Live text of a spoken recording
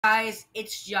Guys,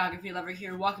 it's Geography Lover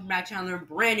here. Welcome back to another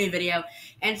brand new video.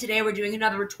 And today we're doing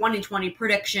another 2020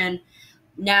 prediction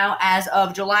now as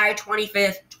of July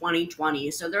 25th, 2020.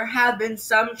 So there have been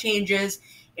some changes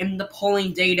in the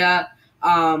polling data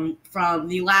from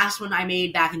the last one I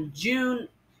made back in June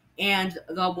and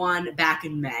the one back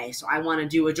in May. So I want to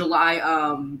do a July,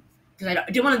 because I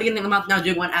did one at the beginning of the month, now I'm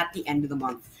doing one at the end of the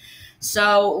month.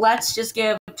 So let's just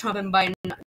give Trump and Biden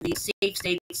the safe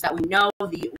states that we know,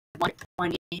 the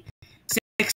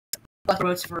 126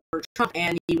 votes for Trump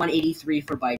and the 183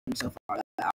 for Biden so far.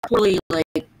 That are totally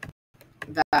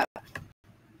that are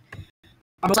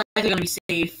most likely going to be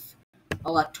safe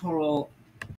electoral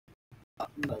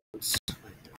votes.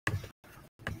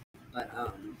 But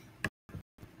all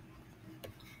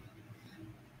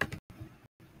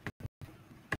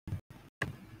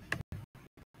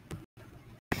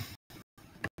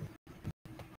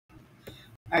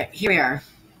right, here we are.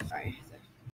 Sorry.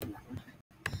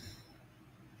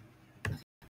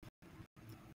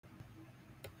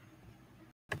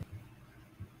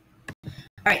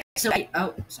 Alright,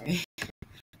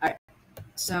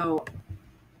 so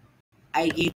I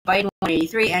gave Biden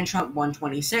 183 and Trump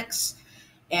 126.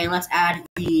 And let's add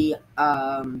the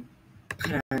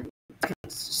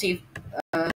safe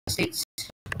states.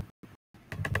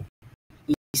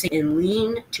 The state in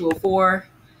lean 204.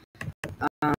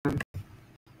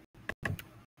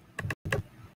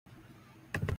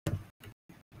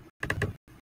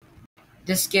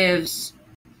 This gives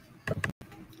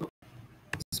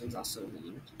also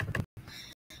lean.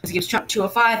 This gives Trump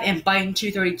 205 and Biden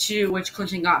 232, which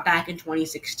Clinton got back in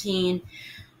 2016.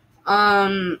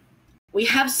 We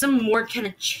have some more kind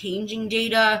of changing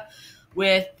data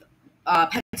with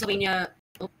Pennsylvania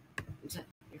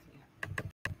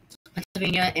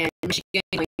and Michigan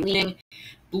leaning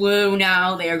blue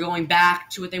now. They are going back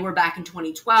to what they were back in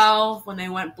 2012 when they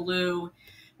went blue.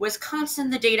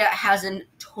 Wisconsin, the data hasn't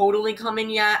totally come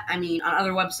in yet. I mean, on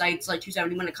other websites like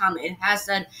 271.com, it has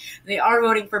said they are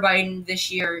voting for Biden this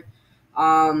year.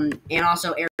 And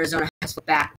also Arizona has flipped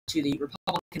back to the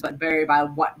Republicans, but vary by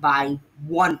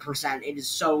 1%. It is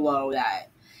so low that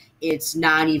it's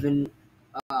not even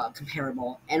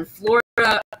comparable. And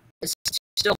Florida is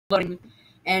still voting,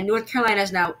 and North Carolina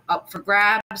is now up for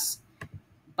grabs.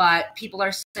 But people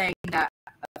are saying that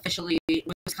officially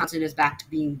Wisconsin is back to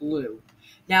being blue.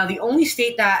 Now, the only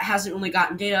state that hasn't really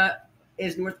gotten data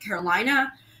is North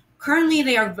Carolina. Currently,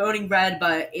 they are voting red,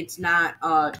 but it's not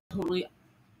totally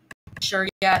sure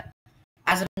yet.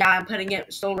 As of now, I'm putting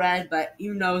it still red, but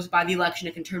who knows, by the election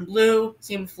it can turn blue.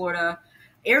 Same with Florida.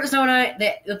 Arizona,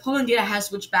 the polling data has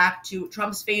switched back to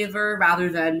Trump's favor rather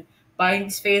than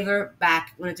Biden's favor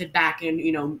back when it did back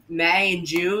in May and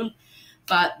June.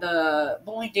 But the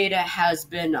polling data has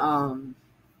been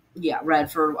red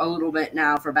for a little bit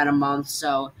now, for about a month.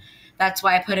 So that's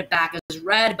why I put it back as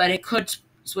red, but it could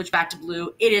switch back to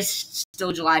blue. It is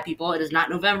still July, people. It is not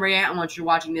November yet. I want you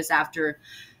watching this after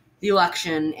the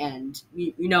election and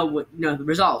you know the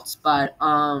results. But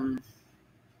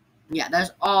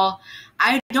that's all.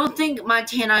 I don't think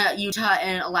Montana, Utah,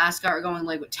 and Alaska are going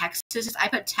with Texas. I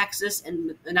put Texas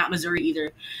and not Missouri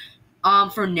either.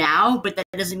 For now, but that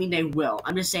doesn't mean they will.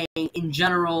 I'm just saying, in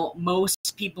general,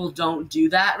 most people don't do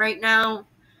that right now.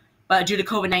 But due to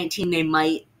COVID-19, they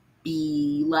might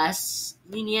be less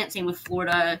lenient. Same with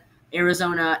Florida,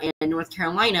 Arizona, and North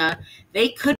Carolina. They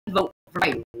could vote for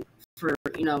Biden for,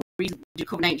 due to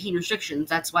COVID-19 restrictions.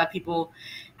 That's why people,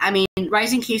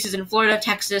 rising cases in Florida,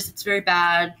 Texas, it's very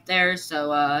bad there.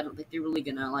 So I don't think they're really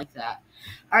going to like that.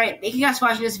 All right, thank you guys for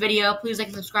watching this video. Please like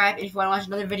and subscribe. And if you want to watch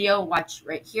another video, watch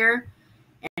right here.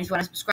 And if you want to subscribe,